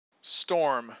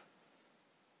storm,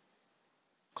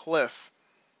 cliff,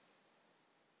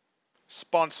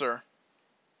 sponsor,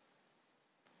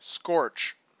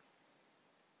 scorch,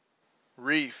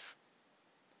 reef,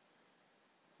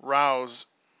 rouse,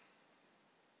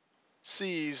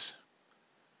 seas,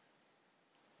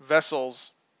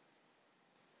 vessels,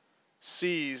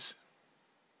 seas,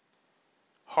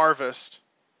 harvest,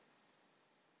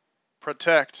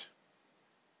 protect,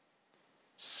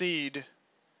 seed,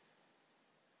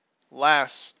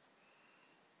 lass,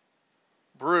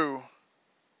 brew,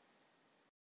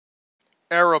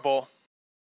 arable,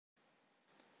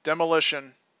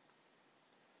 demolition,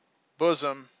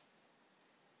 bosom,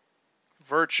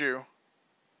 virtue,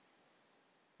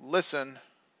 listen,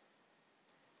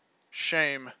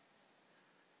 shame,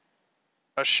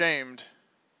 ashamed,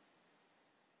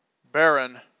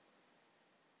 barren,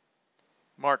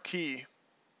 marquee,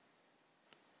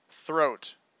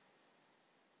 throat,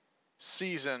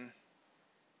 season,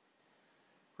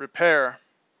 repair,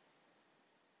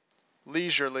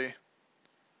 leisurely,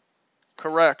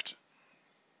 correct,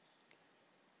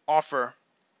 offer,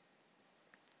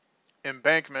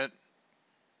 embankment,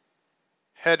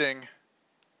 heading,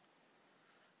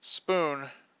 spoon,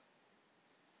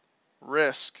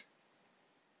 risk,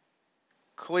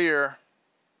 clear,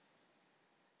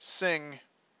 sing,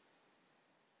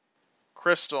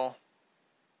 crystal,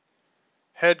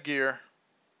 headgear,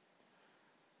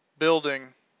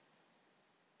 building,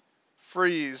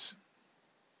 freeze,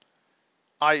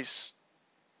 ice,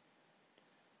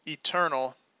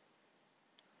 eternal,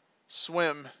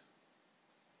 swim,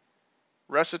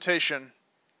 recitation,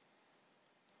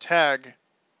 tag,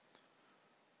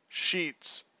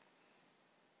 sheets,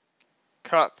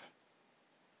 cup,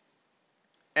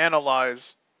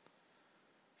 analyze,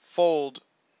 fold,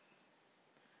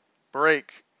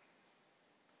 break,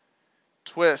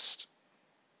 twist,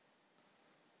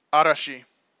 arashi,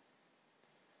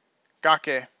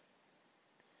 gake,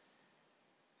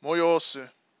 moyosu,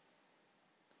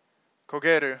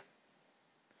 kogeru,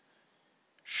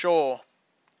 shoal,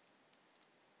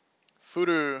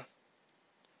 furu,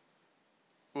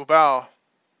 ubao,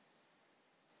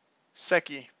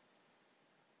 seki,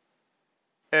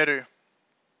 eru,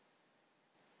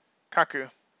 kaku,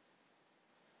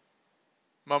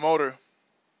 mamoru,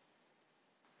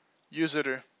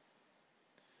 yuzuru,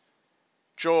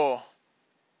 jo,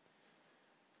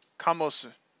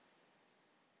 kamosu,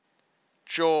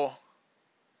 jo,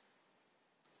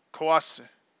 kawasu,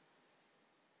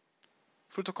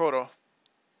 futokoro,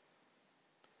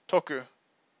 toku,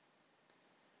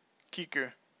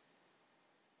 kiku,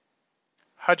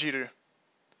 hajiru,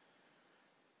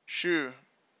 shu,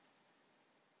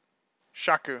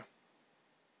 shaku,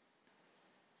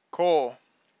 ko,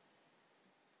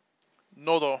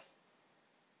 nodo,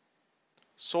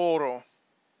 soro,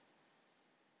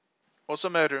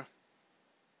 osameru,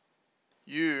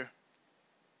 yu,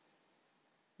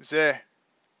 ze,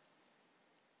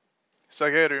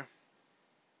 sageru,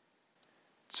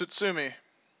 tsutsumi,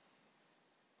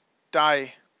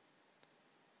 dai,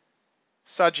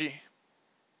 saji,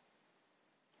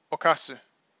 okasu,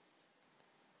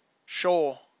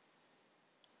 shoal,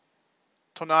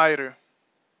 tonairu,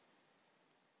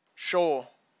 shoal,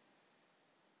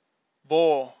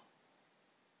 bowl,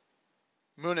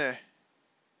 mune,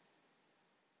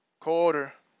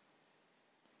 kooru,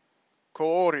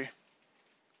 koori,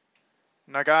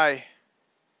 nagai,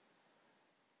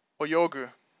 oyogu,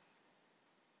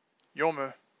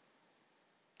 yomu,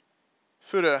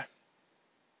 fure,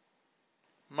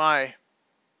 mai,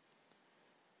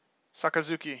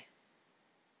 sakazuki,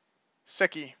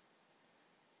 seki,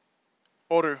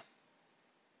 oru,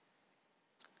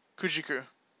 kujiku,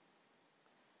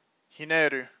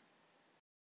 hineru,